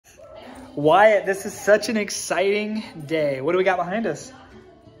Wyatt, this is such an exciting day. What do we got behind us?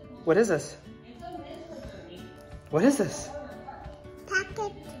 What is this? What is this?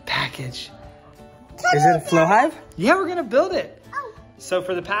 Package. Is it a Flow Hive? Yeah, we're gonna build it. Oh. So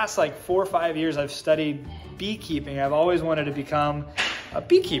for the past like 4 or 5 years, I've studied beekeeping. I've always wanted to become a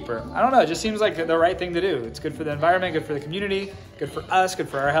beekeeper. I don't know, it just seems like the right thing to do. It's good for the environment, good for the community, good for us, good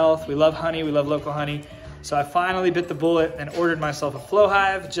for our health. We love honey, we love local honey. So I finally bit the bullet and ordered myself a Flow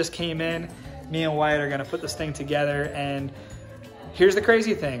Hive, just came in. Me and Wyatt are gonna put this thing together, and here's the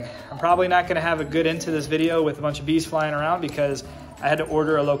crazy thing. I'm probably not gonna have a good end to this video with a bunch of bees flying around because I had to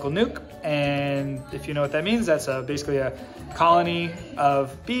order a local nuke, and if you know what that means, that's basically a colony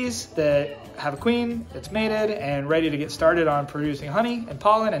of bees that have a queen that's mated and ready to get started on producing honey and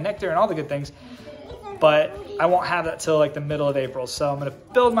pollen and nectar and all the good things. But I won't have that till like the middle of April. So I'm gonna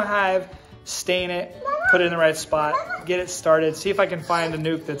build my hive, stain it, put it in the right spot, get it started, see if I can find a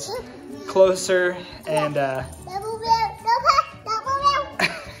nuke that's closer and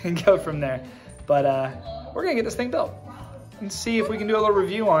and go from there. But we're gonna get this thing built and see if we can do a little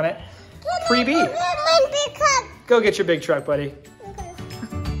review on it. Pre-bee. Go get your big truck, buddy.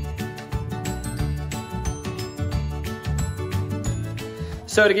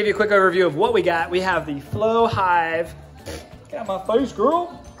 So to give you a quick overview of what we got, we have the Flow Hive. Get out my face,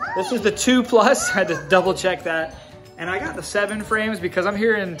 girl. This is the 2+, I had to double check that. And I got the 7 frames because I'm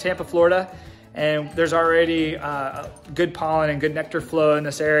here in Tampa, Florida, and there's already good pollen and good nectar flow in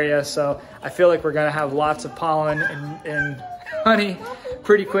this area. So I feel like we're gonna have lots of pollen and honey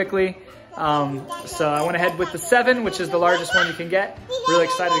pretty quickly. So I went ahead with the 7, which is the largest one you can get. Really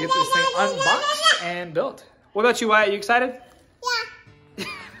excited to get this thing unboxed and built. What about you, Wyatt? You excited? Yeah.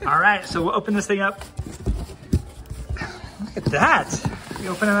 All right, so we'll open this thing up. Look at that. You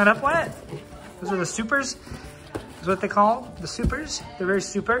opening that up, Wyatt? Those are the supers. Is what they call the supers. They're very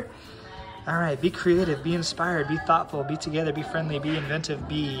super. All right, be creative, be inspired, be thoughtful, be together, be friendly, be inventive,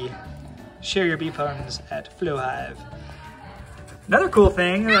 share your bee puns at Flow Hive. Another cool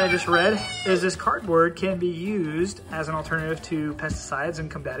thing that I just read is this cardboard can be used as an alternative to pesticides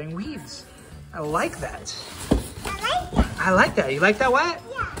and combating weeds. I like that. I like that. You like that, Wyatt?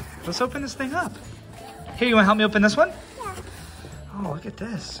 Yeah. Let's open this thing up. Here, you want to help me open this one? Yeah. Oh, look at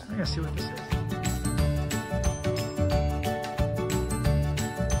this. We're gonna see what this is.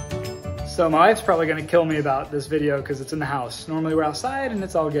 So my wife's probably gonna kill me about this video because it's in the house. Normally we're outside and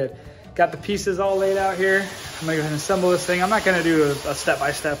it's all good. Got the pieces all laid out here. I'm gonna go ahead and assemble this thing. I'm not gonna do a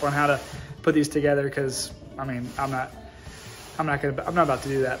step-by-step on how to put these together because I mean I'm not about to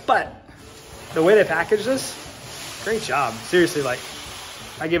do that. But the way they package this, great job. Seriously, like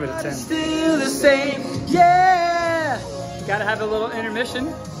I give it a 10. Still the same, yeah. Gotta have a little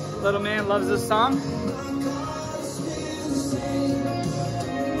intermission. Little man loves this song.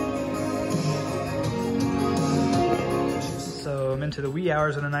 So I'm into the wee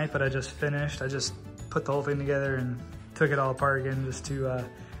hours of the night, but I just finished. I just put the whole thing together and took it all apart again just to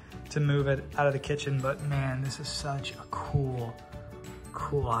move it out of the kitchen. But man, this is such a cool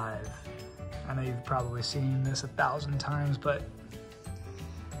hive. I know you've probably seen this 1,000 times, but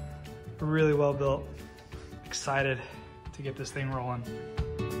really well built. Excited to get this thing rolling.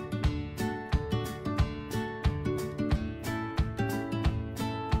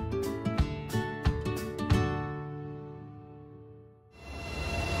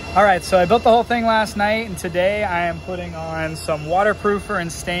 All right, so I built the whole thing last night, and today I am putting on some waterproofer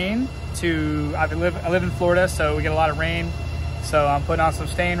and stain I live in Florida, so we get a lot of rain. So I'm putting on some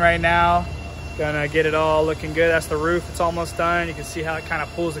stain right now. Gonna get it all looking good. That's the roof, it's almost done. You can see how it kind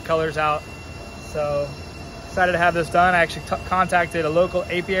of pulls the colors out. So excited to have this done. I actually contacted a local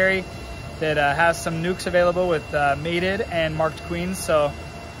apiary that has some nukes available with mated and marked queens. So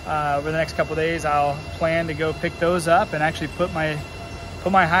over the next couple days, I'll plan to go pick those up and actually put my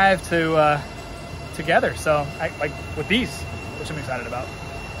hive together. So like with these, which I'm excited about.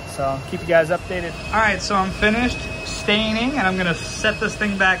 So I'll keep you guys updated. All right, so I'm finished staining and I'm gonna set this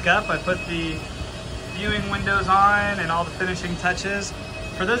thing back up. I put the viewing windows on and all the finishing touches.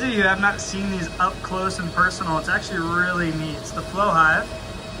 For those of you who have not seen these up close and personal, it's actually really neat. It's the Flow Hive.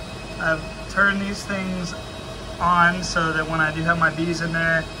 I've turned these things on so that when I do have my bees in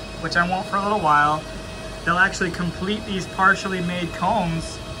there, which I won't for a little while, they'll actually complete these partially made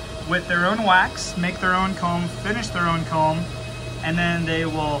combs with their own wax, make their own comb, finish their own comb, and then they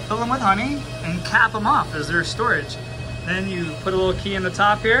will fill them with honey and cap them off as their storage. Then you put a little key in the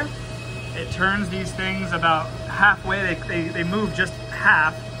top here. It turns these things about halfway. They move just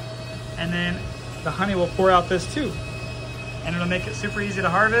half, and then the honey will pour out this tube. And it'll make it super easy to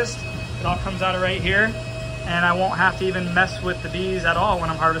harvest. It all comes out of right here. and I won't have to even mess with the bees at all when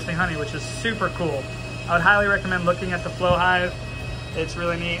I'm harvesting honey, which is super cool. I would highly recommend looking at the Flow Hive. It's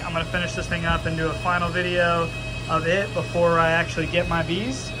really neat. I'm gonna finish this thing up and do a final video of it before I actually get my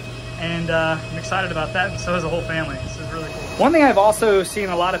bees. And I'm excited about that, and so is the whole family. This is really cool. One thing I've also seen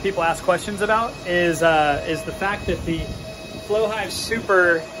a lot of people ask questions about is the fact that the Flow Hive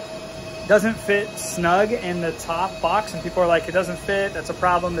Super doesn't fit snug in the top box, and people are like, it doesn't fit, that's a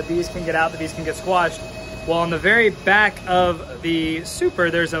problem, the bees can get out, the bees can get squashed. Well, on the very back of the Super,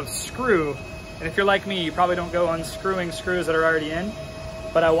 there's a screw, and if you're like me, you probably don't go unscrewing screws that are already in,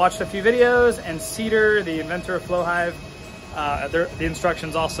 but I watched a few videos, and Cedar, the inventor of Flow Hive, the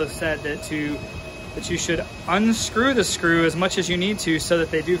instructions also said that you should unscrew the screw as much as you need to so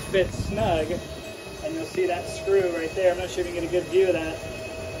that they do fit snug, and you'll see that screw right there. I'm not sure if you can get a good view of that.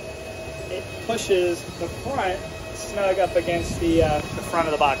 It pushes the front snug up against the front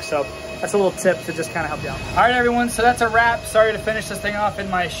of the box. So that's a little tip to just kind of help you out. All right, everyone, so that's a wrap. Sorry to finish this thing off in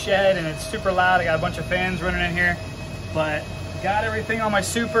my shed, and it's super loud. I got a bunch of fans running in here, but got everything on my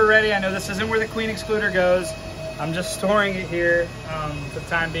Super ready. I know this isn't where the queen excluder goes. I'm just storing it here for the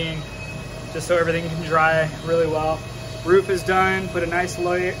time being, just so everything can dry really well. Roof is done. Put a nice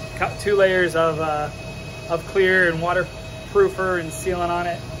layer, 2 layers of clear and waterproofer and sealant on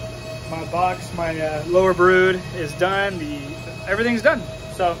it. My box, my lower brood is done. Everything's done.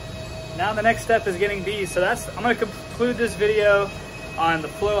 So now the next step is getting bees. So I'm gonna conclude this video on the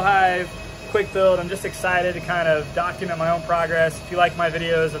Flow Hive quick build. I'm just excited to kind of document my own progress. If you like my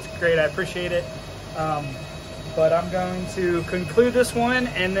videos, that's great, I appreciate it. But I'm going to conclude this one,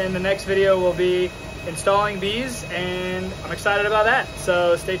 and then the next video will be installing bees, and I'm excited about that.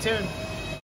 So stay tuned.